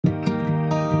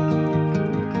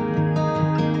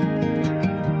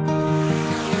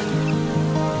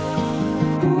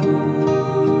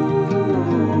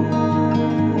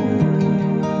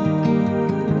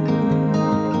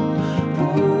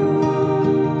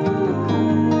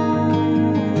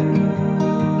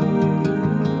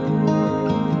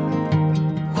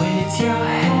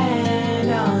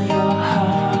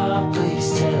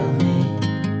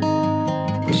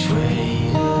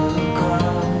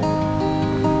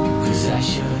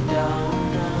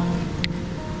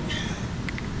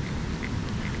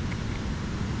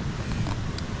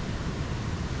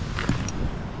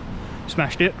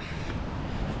smashed it.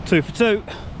 2 for 2.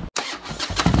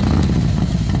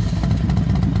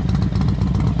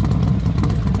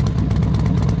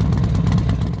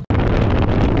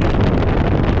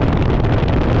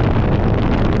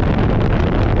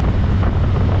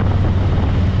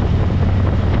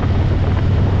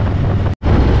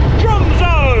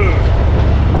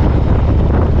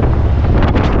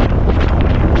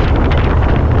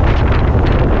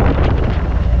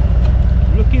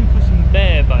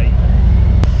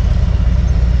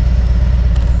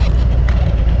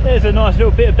 There's a nice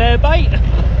little bit of bear bait.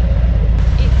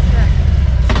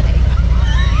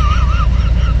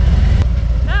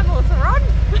 Animals are on.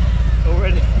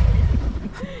 Already.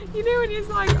 You know when it's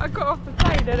like, I got off the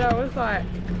plane and I was like,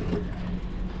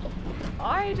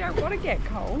 I don't want to get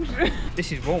cold.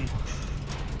 This is warm.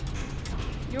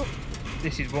 You're...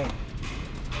 This is warm.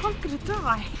 I'm gonna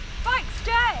die. Bike's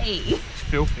dirty. It's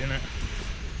filthy, isn't it?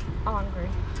 I'm hungry.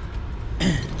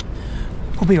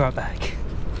 I'll be right back.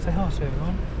 Say hi to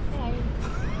everyone. Hello.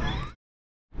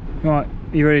 Right,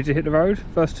 you ready to hit the road?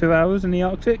 First 2 hours in the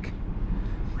Arctic?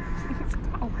 It's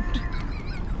cold.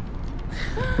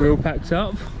 We're all packed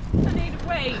up. I need a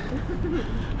wait.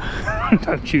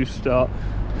 Don't you start.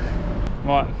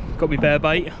 Right, got me bear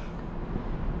bait.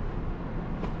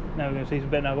 Now we're going to see some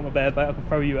better. Now I've got my bear bait, I can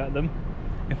throw you at them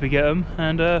if we get them.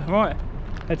 And right,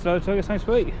 head to the hotel, get something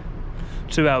sweet.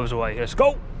 2 hours away, let's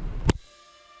go!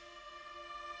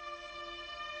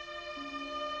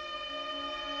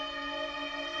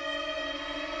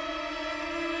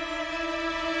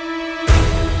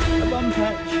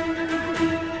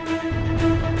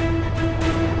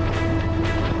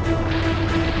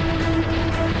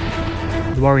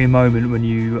 The worrying moment when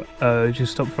you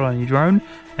just stop flying your drone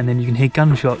and then you can hear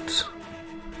gunshots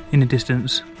in the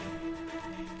distance.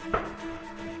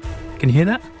 Can you hear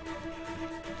that?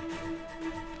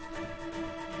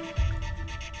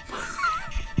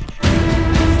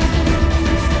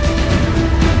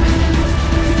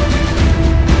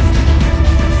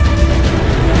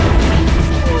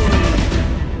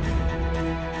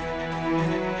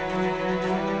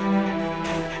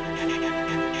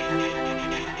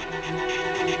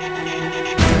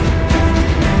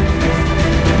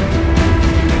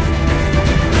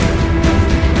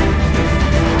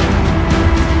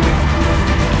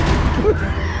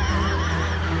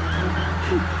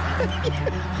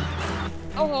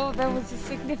 Oh, there was a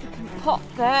significant pop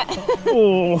there.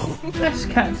 Oh, that's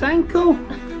cat's ankle.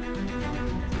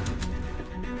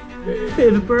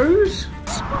 Bit of a bruise.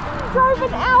 I drove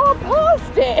an hour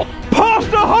past it.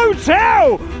 Past the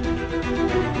hotel!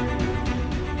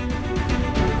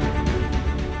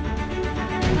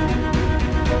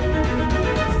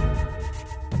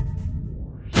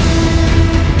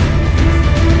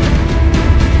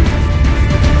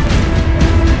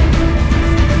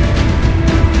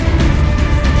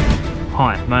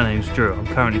 Hi, my name's Drew. I'm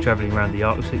currently travelling around the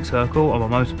Arctic Circle on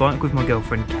my motorbike with my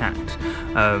girlfriend Kat.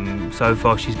 So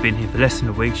far she's been here for less than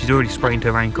a week. She's already sprained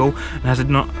her ankle and has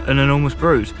an enormous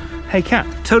bruise. Hey Kat,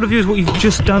 tell the viewers what you've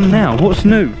just done now. What's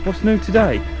new? What's new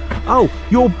today? Oh,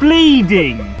 you're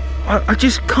bleeding! I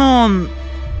just can't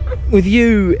with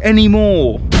you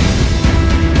anymore.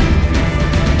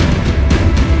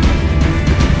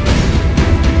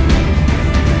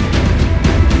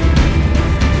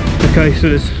 Okay, so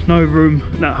there's no room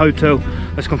in that hotel.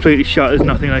 That's completely shut. There's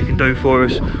nothing they can do for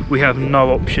us. We have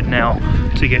no option now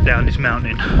to get down this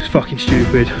mountain. It's fucking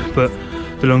stupid, but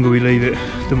the longer we leave it,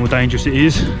 the more dangerous it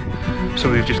is.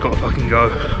 So we've just got to fucking go.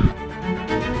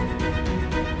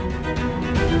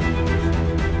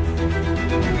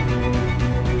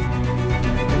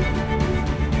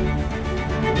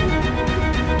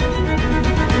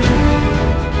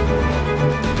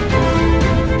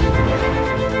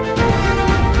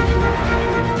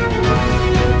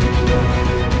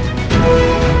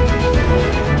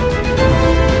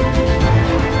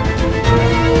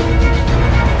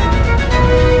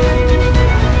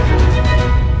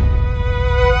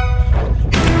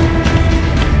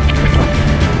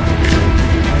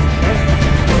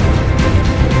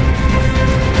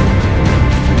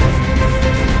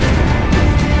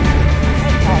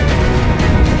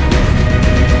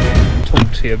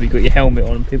 Here, but you've got your helmet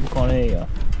on and people can't hear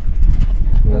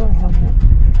you. Your helmet.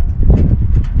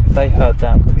 If they heard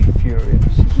that, I'm going to be furious.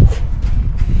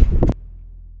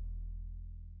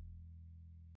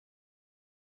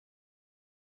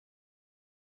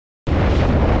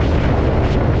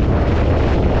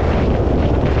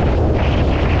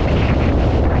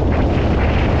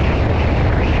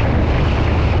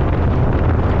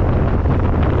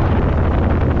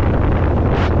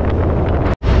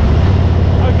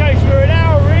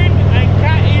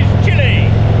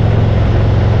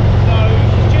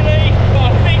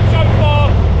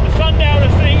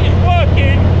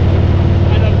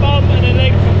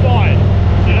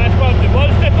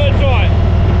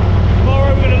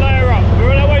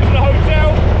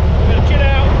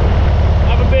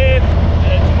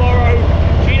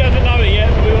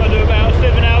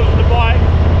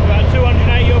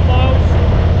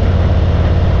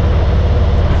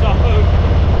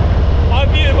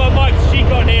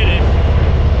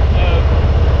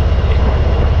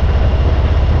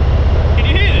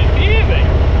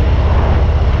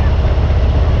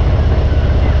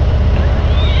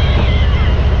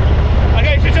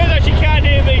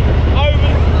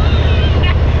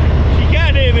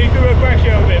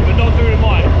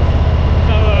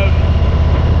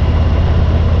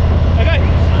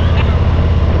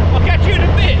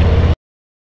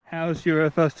 How's your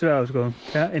first 2 hours gone,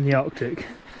 Kat, in the Arctic?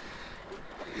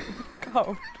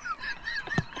 Cold.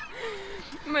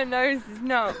 My nose is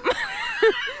numb.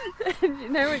 And you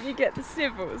know when you get the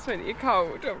snivels when you're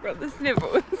cold? I've got the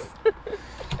snivels.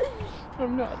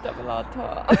 I'm not a double R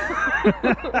tart.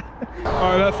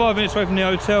 Alright, about 5 minutes away from the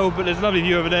hotel, but there's a lovely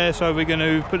view over there, so we're going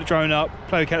to put the drone up,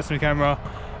 play with Cats on the camera,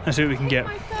 and see what we can get.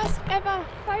 My first ever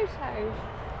photo.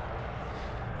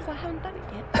 Because I haven't done it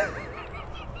yet.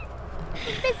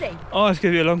 I'm busy. Oh, it's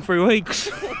going to be a long 3 weeks.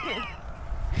 It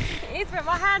is, but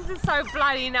my hands are so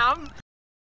bloody numb.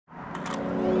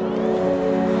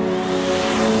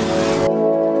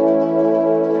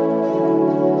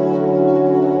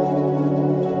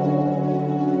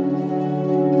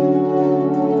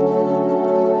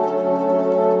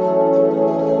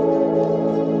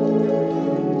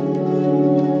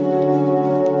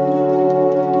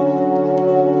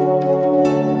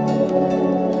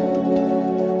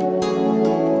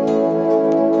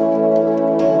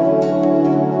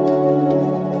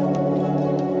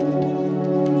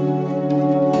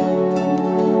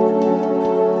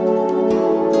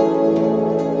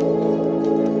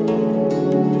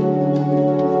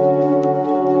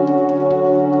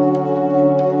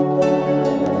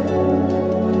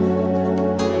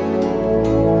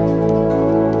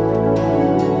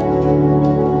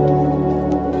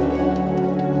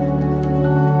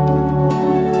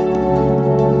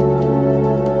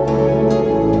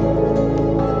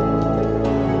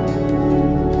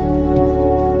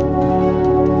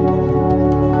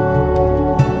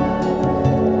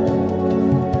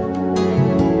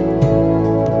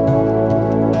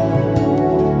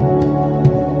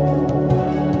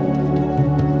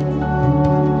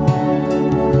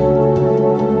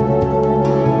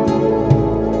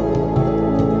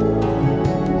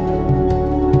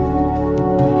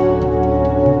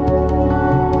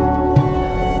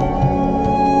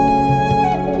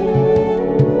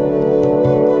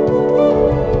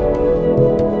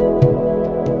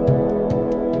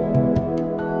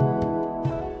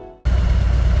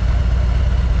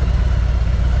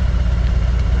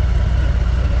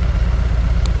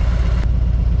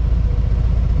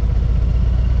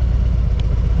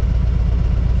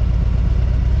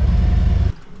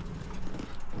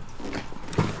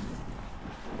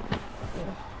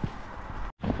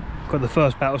 Got the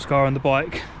first battle scar on the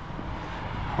bike.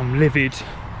 I'm livid.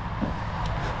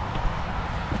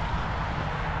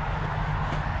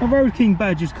 My roadking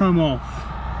badge has come off.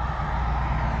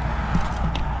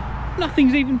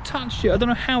 Nothing's even touched it. I don't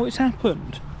know how it's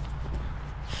happened.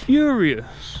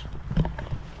 Furious.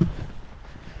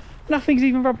 Nothing's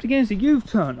even rubbed against it. You've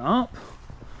turned up.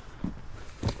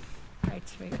 Very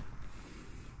sweet.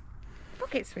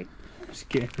 Pocket sweet. Let's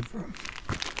get in the room.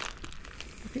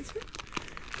 Pocket sweet?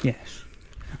 Yes.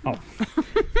 Oh.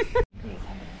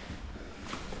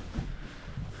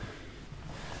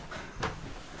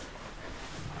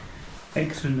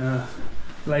 Excellent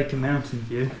lake and mountain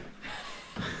view.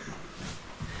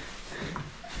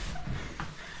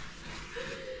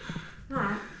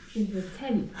 That is a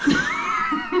tent.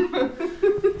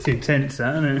 It's intense,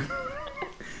 that, isn't it?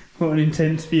 What an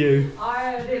intense view.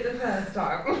 I heard it the first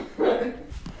time.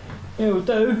 It'll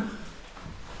do.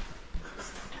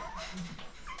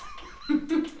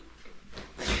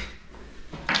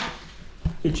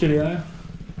 Good chilly-o.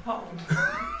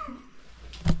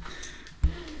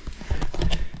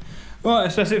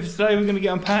 Right, so that's it for today. We're going to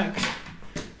get unpacked.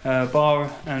 Bar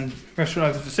and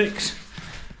restaurant open for 6.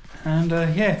 And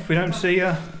yeah, if we don't see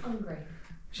her... Hungry.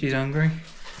 She's hungry.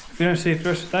 If we don't see her for the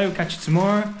rest of the day, we'll catch you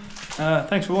tomorrow.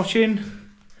 Thanks for watching.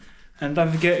 And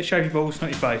don't forget, shave your balls, not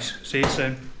your face. See you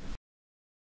soon.